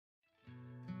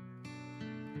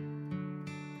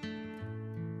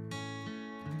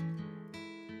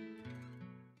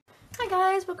Hi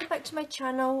guys, welcome back to my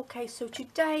channel. Okay, so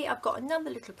today I've got another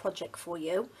little project for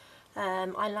you.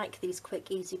 I like these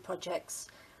quick easy projects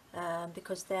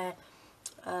because they're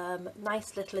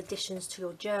nice little additions to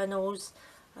your journals,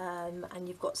 and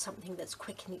you've got something that's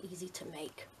quick and easy to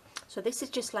make. So this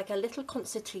is just like a little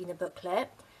concertina booklet,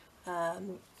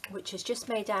 which is just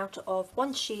made out of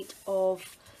one sheet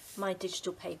of my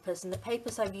digital papers, and the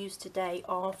papers I've used today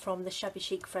are from the Shabby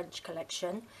Chic French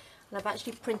collection, and I've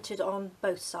actually printed on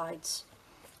both sides,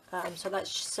 so that's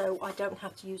so I don't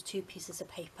have to use two pieces of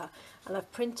paper. And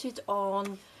I've printed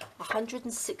on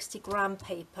 160 gram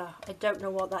paper. I don't know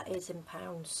what that is in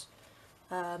pounds,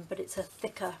 but it's a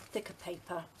thicker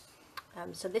paper.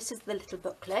 So this is the little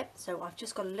booklet. So I've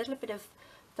just got a little bit of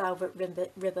velvet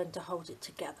ribbon to hold it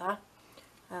together,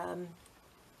 and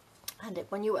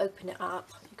when you open it up,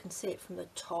 you can see it from the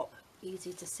top,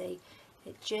 easy to see.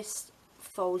 It just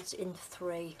folds in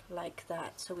three like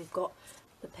that, so we've got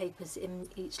the papers in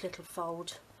each little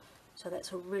fold. So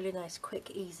that's a really nice,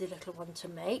 quick, easy little one to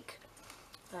make.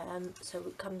 So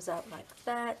it comes out like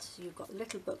that. So you've got a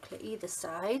little booklet either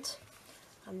side,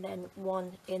 and then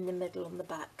one in the middle on the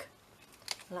back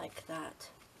like that.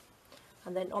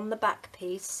 And then on the back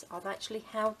piece, I've actually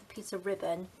held the piece of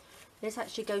ribbon. This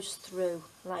actually goes through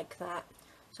like that,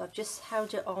 so I've just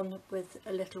held it on with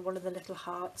one of the little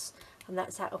hearts, and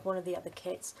that's out of one of the other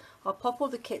kits. I'll pop all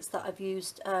the kits that I've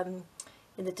used in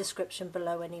the description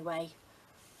below anyway,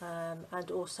 and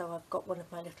also I've got one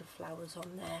of my little flowers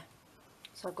on there,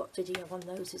 so I've got video on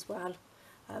those as well.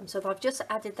 So I've just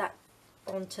added that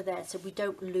onto there so we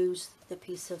don't lose the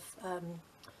piece of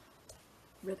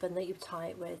ribbon that you tie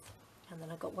it with, and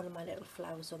then I've got one of my little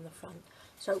flowers on the front.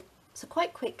 So it's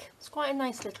quite quick, it's quite a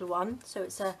nice little one. So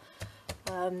it's a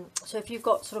so if you've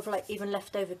got sort of like even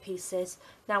leftover pieces,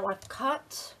 now I've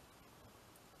cut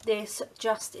this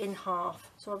just in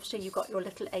half, so obviously you've got your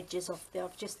little edges off there.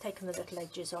 I've just taken the little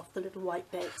edges off, the little white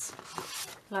bits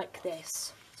like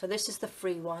this. So this is the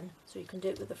free one, so you can do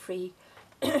it with the free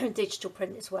digital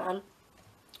print as well.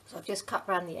 So I've just cut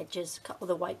around the edges, cut all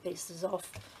the white pieces off.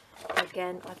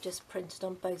 Again, I've just printed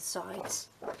on both sides.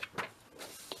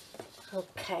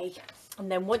 Okay,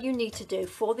 and then what you need to do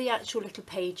for the actual little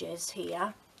pages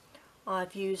here,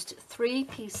 I've used 3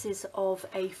 pieces of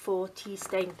A4 tea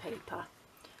stain paper.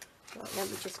 Right, let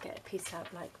me just get a piece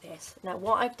out like this. Now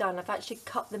what I've done, I've actually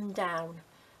cut them down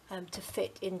to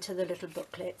fit into the little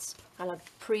booklets, and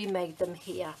I've pre-made them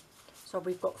here. So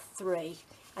we've got 3,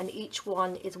 and each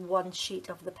one is 1 sheet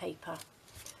of the paper.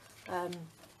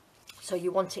 So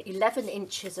you want it 11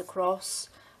 inches across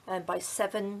by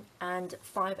 7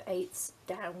 5/8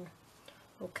 down.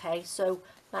 Okay, so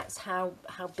that's how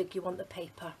big you want the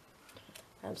paper.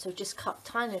 So just cut a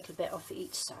tiny little bit off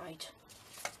each side.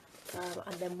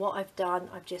 And then what I've done,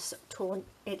 I've just torn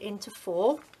it into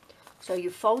 4. So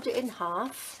you fold it in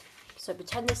half. So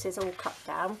pretend this is all cut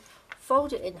down.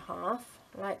 Fold it in half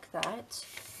like that.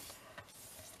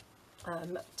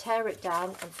 Tear it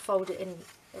down and fold it in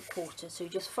a quarter. So you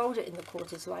just fold it in the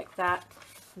quarters like that.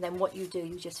 And then what you do,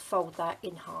 you just fold that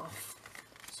in half.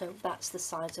 So that's the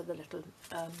size of the little,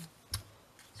 so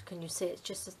can you see it's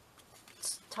just a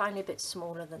tiny bit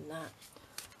smaller than that.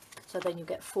 So then you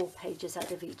get 4 pages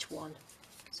out of each one.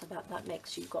 So that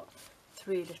makes you've got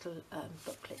 3 little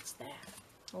booklets there.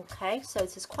 Okay, so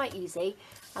this is quite easy.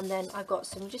 And then I've got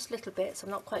some just little bits. I'm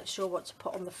not quite sure what to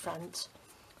put on the front.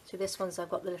 So this one's, I've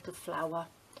got the little flower,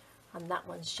 and that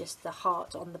one's just the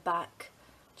heart on the back,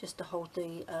 just to hold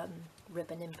the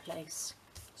ribbon in place.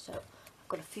 So I've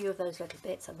got a few of those little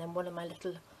bits, and then one of my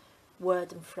little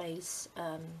word and phrase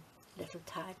little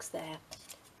tags there,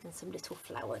 and some little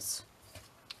flowers.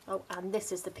 Oh, and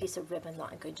this is the piece of ribbon that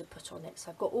I'm going to put on it.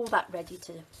 So I've got all that ready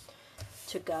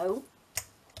to go.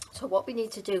 So what we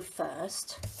need to do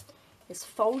first is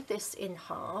fold this in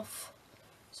half.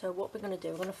 So what we're going to do,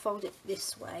 we're going to fold it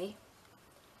this way,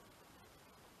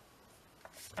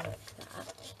 like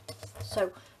that.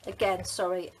 So again,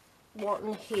 sorry,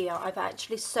 one here, I've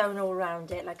actually sewn all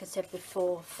around it, like I said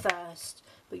before, first,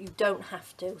 but you don't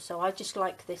have to. So I just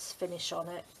like this finish on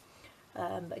it.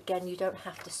 Again, you don't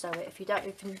have to sew it. If you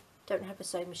don't have a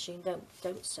sewing machine,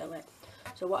 don't sew it.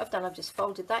 So what I've done, I've just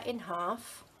folded that in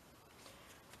half.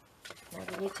 Now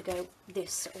we need to go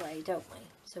this way, don't we?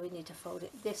 So we need to fold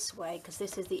it this way, because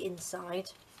this is the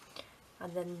inside,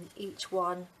 and then each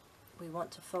one we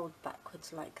want to fold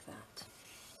backwards like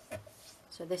that.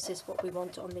 So this is what we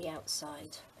want on the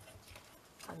outside,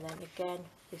 and then again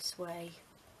this way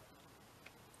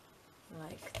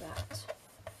like that.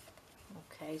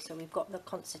 Okay, so we've got the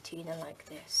concertina like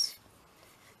this.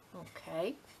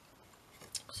 Okay,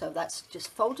 so that's just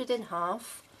folded in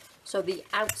half. So the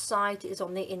outside is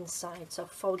on the inside, so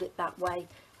fold it that way,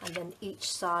 and then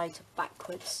each side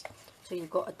backwards, so you've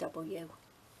got a W.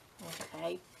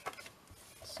 Okay,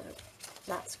 so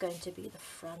that's going to be the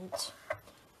front,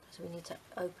 so we need to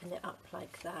open it up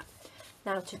like that.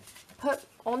 Now to put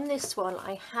on this one,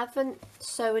 I haven't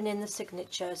sewn in the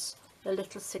signatures, the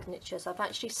little signatures. I've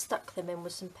actually stuck them in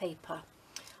with some paper.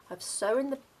 I've sewn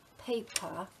the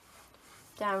paper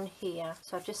down here,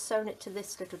 so I've just sewn it to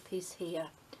this little piece here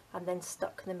and then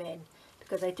stuck them in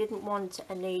because I didn't want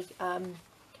any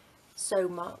sew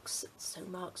marks,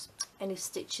 any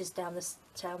stitches down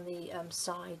the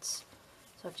sides.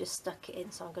 So I've just stuck it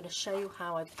in. So I'm going to show you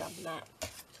how I've done that.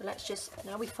 So let's just,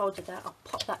 now we folded that, I'll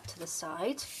pop that to the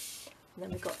side, and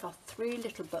then we've got our 3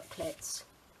 little booklets.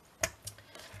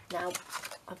 Now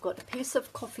I've got a piece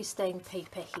of coffee stained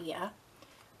paper here,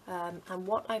 and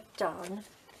what I've done,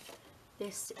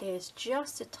 this is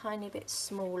just a tiny bit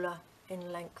smaller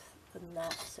in length than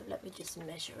that, so let me just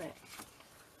measure it.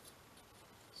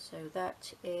 So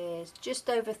that is just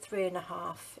over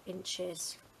 3.5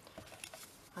 inches,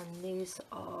 and these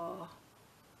are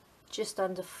just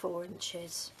under 4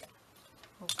 inches.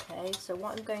 Okay, so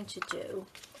what I'm going to do,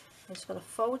 I'm just going to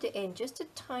fold it in just a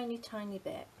tiny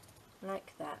bit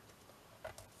like that,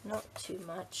 not too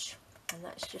much, and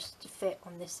that's just to fit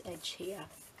on this edge here.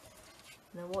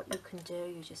 And then what you can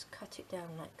do, you just cut it down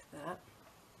like that.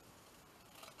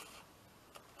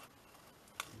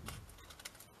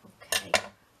 Okay,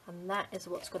 and that is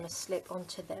what's going to slip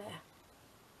onto there,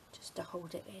 just to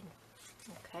hold it in.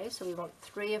 Okay, so we want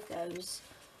 3 of those.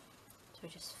 So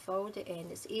just fold it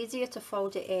in. It's easier to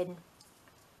fold it in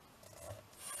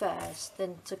first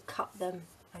than to cut them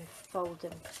and fold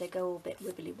them because they go all a bit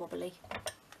wibbly wobbly.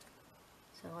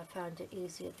 So I found it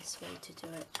easier this way to do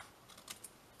it.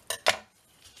 So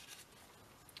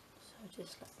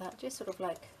just like that, just sort of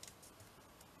like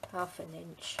 ½ an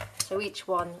inch. So each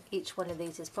one of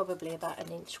these is probably about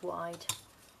 1 inch wide.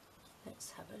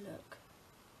 Let's have a look.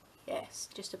 Yes,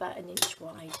 just about 1 inch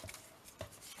wide.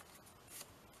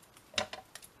 So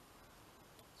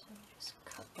just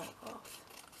cut that off.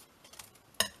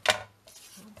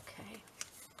 Okay.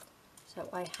 So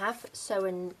I have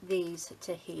sewn these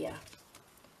to here,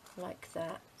 like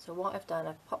that. So what I've done,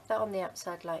 I've popped that on the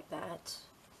outside like that,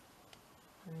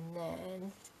 and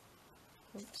then,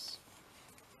 oops,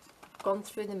 gone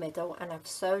through the middle, and I've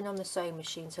sewn on the sewing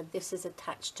machine, so this is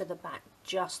attached to the back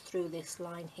just through this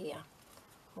line here.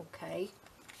 Okay,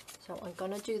 so I'm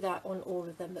going to do that on all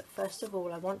of them, but first of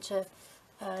all I want to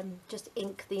just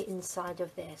ink the inside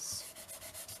of this,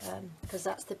 because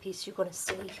that's the piece you're going to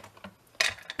see.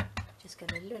 Just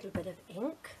get a little bit of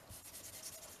ink,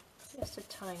 just a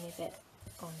tiny bit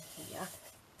on here,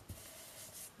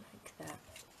 like that.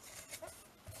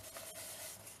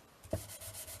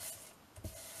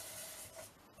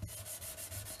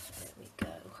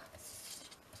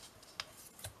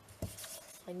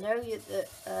 I know that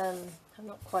I'm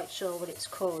not quite sure what it's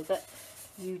called, but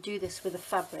you do this with a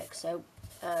fabric. So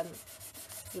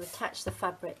you attach the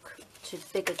fabric to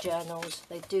bigger journals.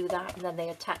 They do that, and then they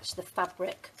attach the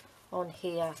fabric on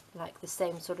here, like the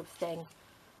same sort of thing,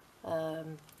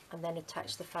 and then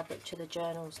attach the fabric to the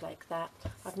journals like that.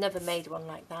 I've never made one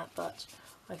like that, but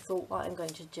I thought what I'm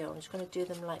going to do, I'm just going to do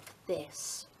them like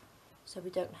this, so we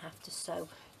don't have to sew.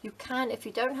 You can, if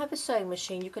you don't have a sewing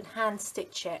machine, you can hand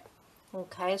stitch it.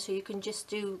 Okay, so you can just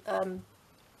do the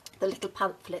little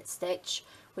pamphlet stitch,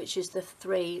 which is the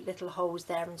 3 little holes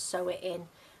there, and sew it in,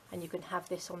 and you can have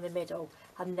this on the middle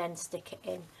and then stick it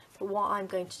in. But what I'm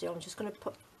going to do, I'm just going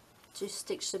to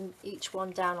stitch them each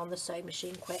one down on the sewing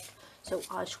machine quick, so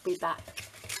I shall be back.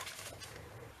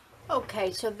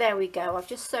 Okay, so there we go. I've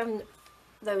just sewn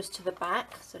those to the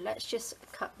back, so let's just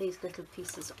cut these little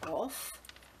pieces off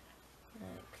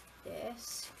like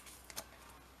this.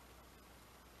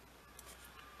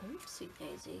 Oopsie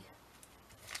daisy.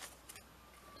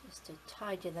 Just to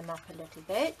tidy them up a little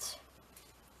bit.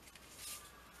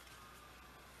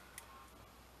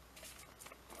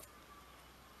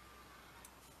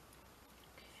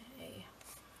 Okay,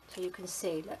 so you can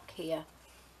see, look here,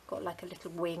 got like a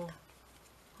little wing,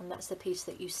 and that's the piece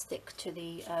that you stick to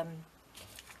the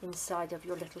inside of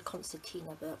your little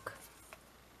concertina book.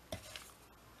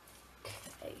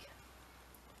 Okay,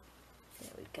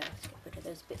 there we go. Let's get rid of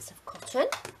those bits of cotton.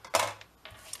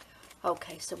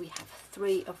 Okay, so we have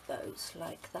 3 of those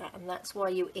like that, and that's why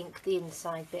you ink the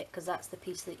inside bit, because that's the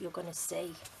piece that you're going to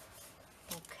see.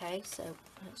 Okay, so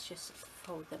let's just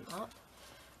fold them up.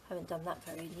 I haven't done that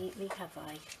very neatly, have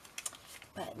I?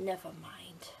 But never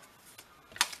mind.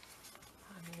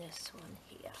 And this one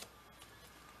here,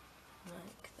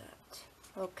 like that.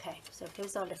 Okay, so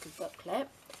here's our little booklet.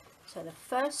 So the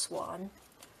first one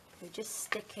we just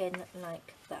stick in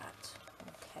like that.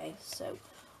 Okay, so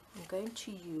I'm going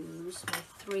to use my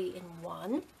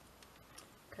 3-in-1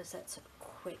 because that's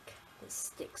quick, it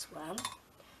sticks well.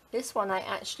 This one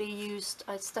I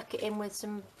stuck it in with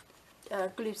some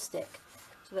glue stick,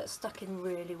 so that stuck in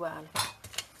really well.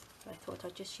 I thought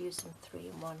I'd just use some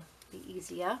 3-in-1, be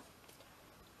easier.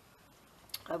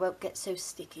 I won't get so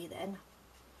sticky then.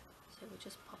 So we'll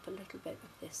just pop a little bit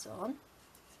of this on.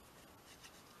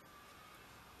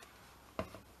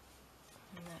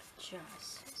 And that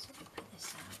just, let's open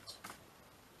this out.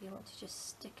 You want to just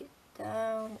stick it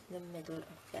down the middle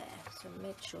of there. So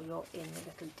make sure you're in the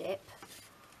little dip,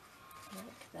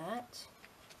 like that.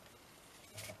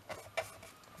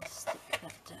 And stick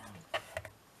that down.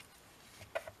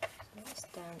 So that's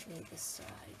down either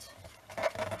side.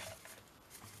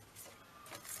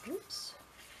 Oops,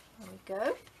 there we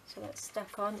go. So that's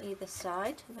stuck on either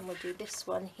side, and then we'll do this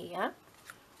one here.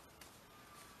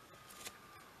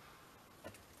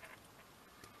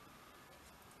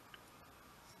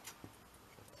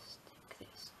 Stick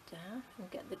this down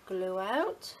and get the glue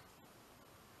out.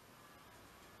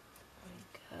 There we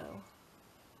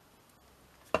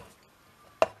go.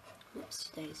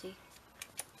 Whoopsie daisy.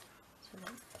 So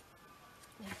then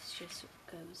this just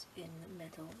goes in the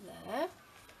middle there.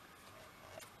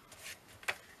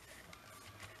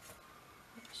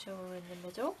 Make sure we're in the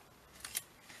middle.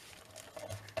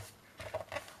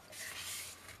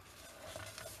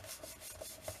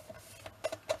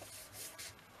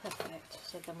 Perfect.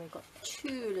 So then we've got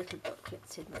 2 little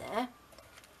booklets in there,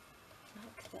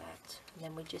 like that. And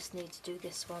then we just need to do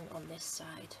this one on this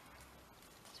side,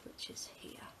 which is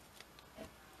here.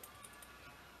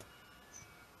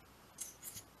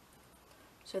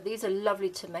 So these are lovely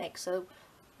to make. So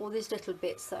all these little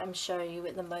bits that I'm showing you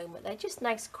at the moment, they're just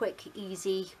nice, quick,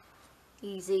 easy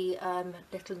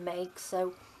little makes.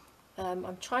 So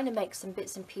I'm trying to make some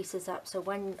bits and pieces up, so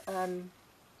when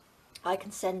I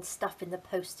can send stuff in the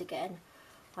post again,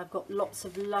 I've got lots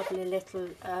of lovely little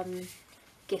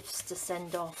gifts to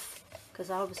send off,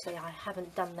 because obviously I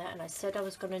haven't done that, and I said I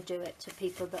was going to do it to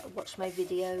people that watch my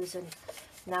videos, and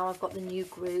now I've got the new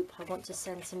group. I want to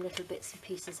send some little bits and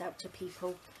pieces out to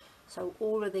people. So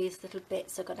all of these little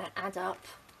bits are going to add up.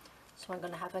 So I'm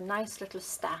going to have a nice little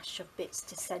stash of bits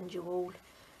to send you all.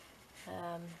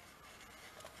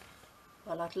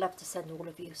 Well, I'd love to send all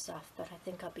of you stuff, but I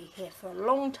think I'll be here for a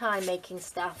long time making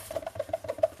stuff.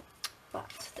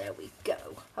 But there we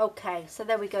go. Okay, so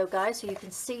there we go, guys. So you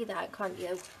can see that, can't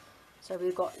you? So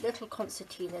we've got little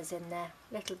concertinas in there,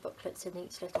 little booklets in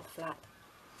each little flap.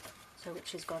 So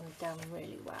which has gone down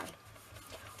really well.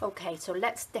 Okay, so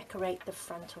let's decorate the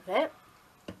front of it.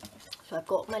 So I've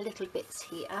got my little bits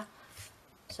here.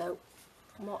 So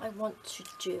what I want to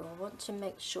do, I want to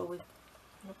make sure we've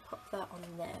pop that on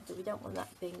there, but we don't want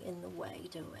that being in the way,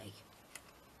 do we?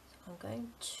 So I'm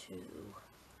going to,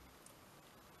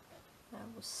 that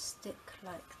will stick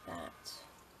like that.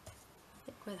 I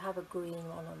think we'll have a green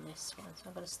one on this one. So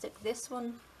I'm going to stick this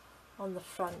one on the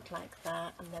front like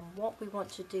that, and then what we want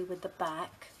to do with the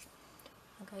back,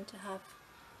 I'm going to have,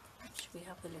 actually we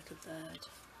have the little bird.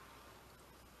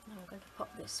 Now I'm going to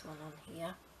pop this one on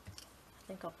here. I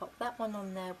think I'll pop that one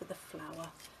on there with the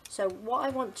flower. So what I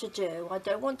want to do, I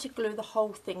don't want to glue the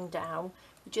whole thing down,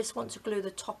 we just want to glue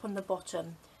the top and the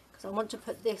bottom, because I want to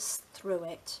put this through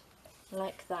it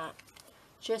like that,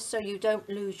 just so you don't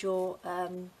lose your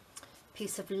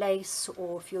piece of lace,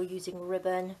 or if you're using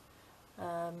ribbon,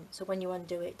 so when you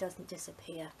undo it, it doesn't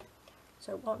disappear.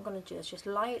 So what I'm going to do is just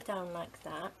lie it down like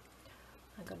that.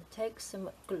 I'm going to take some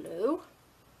glue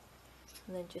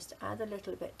and then just add a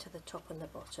little bit to the top and the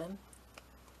bottom,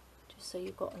 just so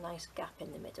you've got a nice gap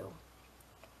in the middle,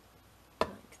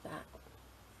 like that.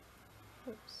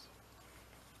 Oops.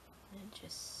 And then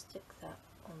just stick that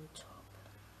on top.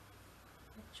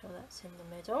 Make sure that's in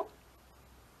the middle,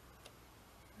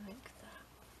 like that.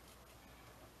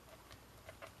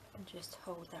 And just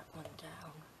hold that one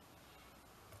down,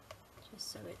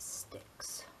 just so it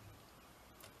sticks.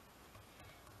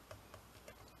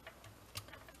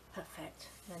 Perfect.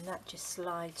 And then that just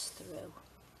slides through,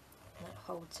 and that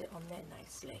holds it on there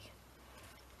nicely.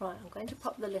 Right, I'm going to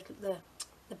pop the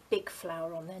big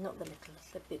flower on there, not the little,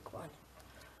 the big one.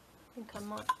 I think I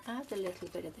might add a little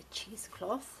bit of the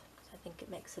cheesecloth, because I think it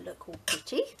makes it look all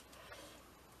pretty.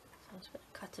 So I'm just going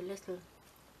to cut a little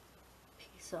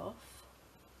piece off.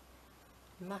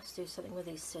 Must do something with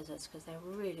these scissors, because they're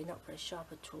really not very sharp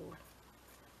at all.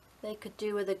 They could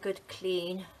do with a good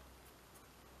clean.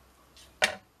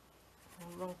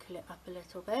 And wrinkle it up a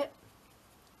little bit.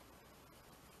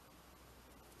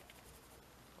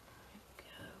 There we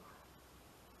go.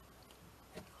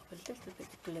 little bit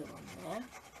of glue on there,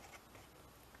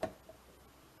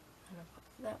 and I'll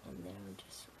put that on there and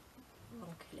just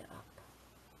wrinkle it up,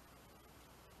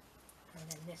 and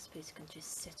then this piece can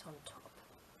just sit on top.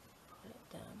 Pull it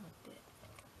down a bit.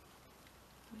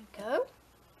 There we go.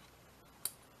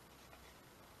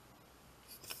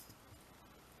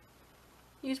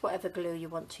 Use whatever glue you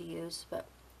want to use, but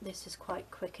this is quite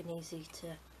quick and easy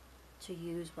to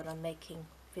use when I'm making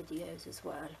videos as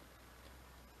well,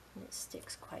 and it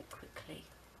sticks quite quickly.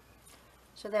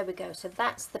 So there we go. So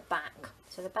that's the back.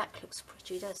 So the back looks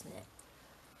pretty, doesn't it?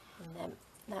 And then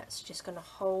that's just going to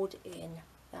hold in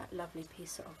that lovely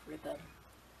piece of ribbon.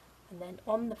 And then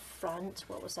on the front,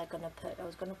 what was I going to put? I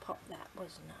was going to pop that,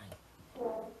 wasn't I?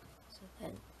 So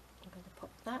then I'm going to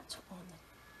pop that on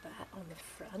the back, on the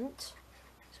front,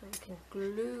 so we can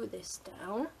glue this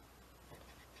down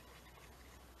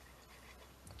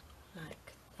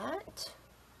like that.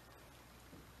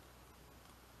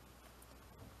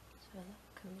 So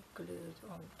that can be glued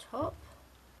on top.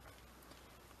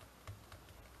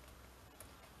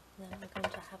 Then we're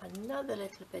going to have another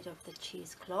little bit of the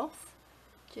cheesecloth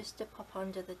just to pop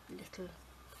under the little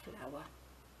flower.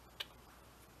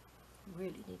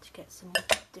 Really need to get some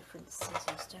different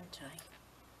scissors, don't I?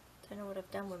 Don't know what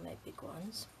I've done with my big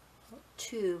ones. Got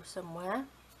two somewhere.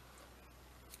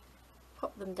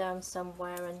 Pop them down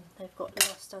somewhere and they've got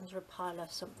lost under a pile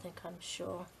of something, I'm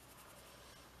sure.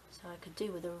 So I could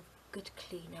do with a good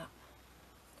clean up.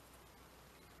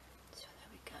 So there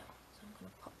we go. So I'm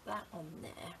going to pop that on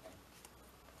there.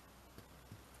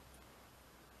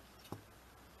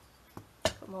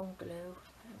 Come on, glue.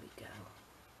 There we go.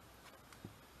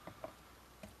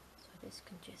 So this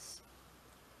can just,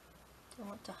 don't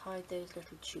want to hide those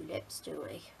little tulips, do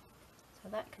we? So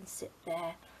that can sit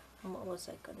there. And what was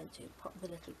I going to do? Pop the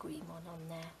little green one on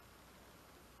there.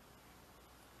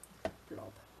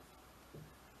 Blob.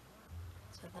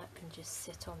 So that can just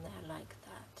sit on there like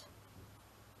that.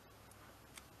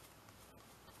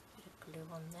 Bit of glue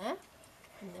on there.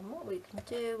 And then what we can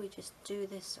do, we just do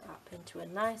this up into a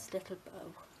nice little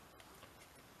bow.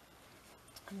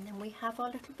 And then we have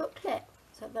our little booklet.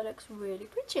 So that looks really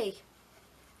pretty.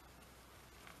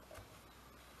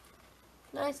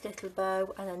 Nice little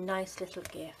bow and a nice little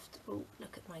gift. Oh,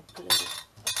 look at my glue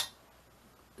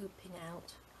ooping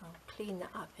out. I'll clean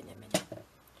that up in a minute.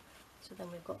 So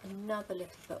then we've got another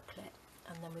little booklet,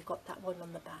 and then we've got that one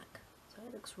on the back. So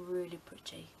it looks really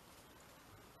pretty.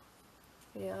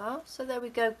 Yeah, so there we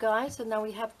go, guys. So now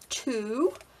we have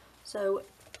two. So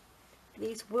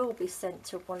these will be sent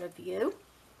to one of you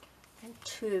and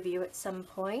two of you at some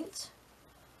point.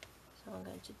 So I'm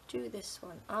going to do this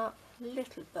one up,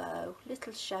 little bow,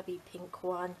 little shabby pink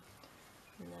one,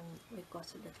 and then we've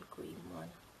got a little green one.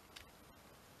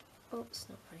 Oops,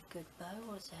 not very good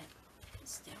bow, was it? But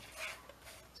still.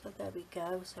 So there we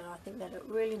go. So I think they look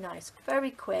really nice,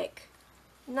 very quick,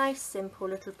 nice simple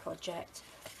little project,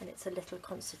 and it's a little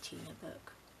concertina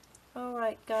book.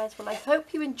 Alright guys, well I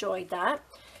hope you enjoyed that.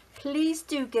 Please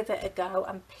do give it a go,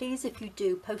 and please, if you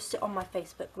do, post it on my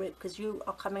Facebook group, because you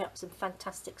are coming up with some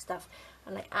fantastic stuff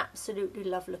and I absolutely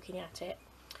love looking at it.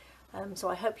 So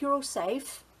I hope you're all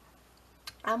safe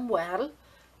and well.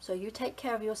 So you take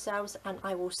care of yourselves, and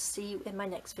I will see you in my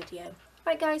next video.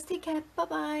 Right guys, take care. Bye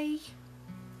bye.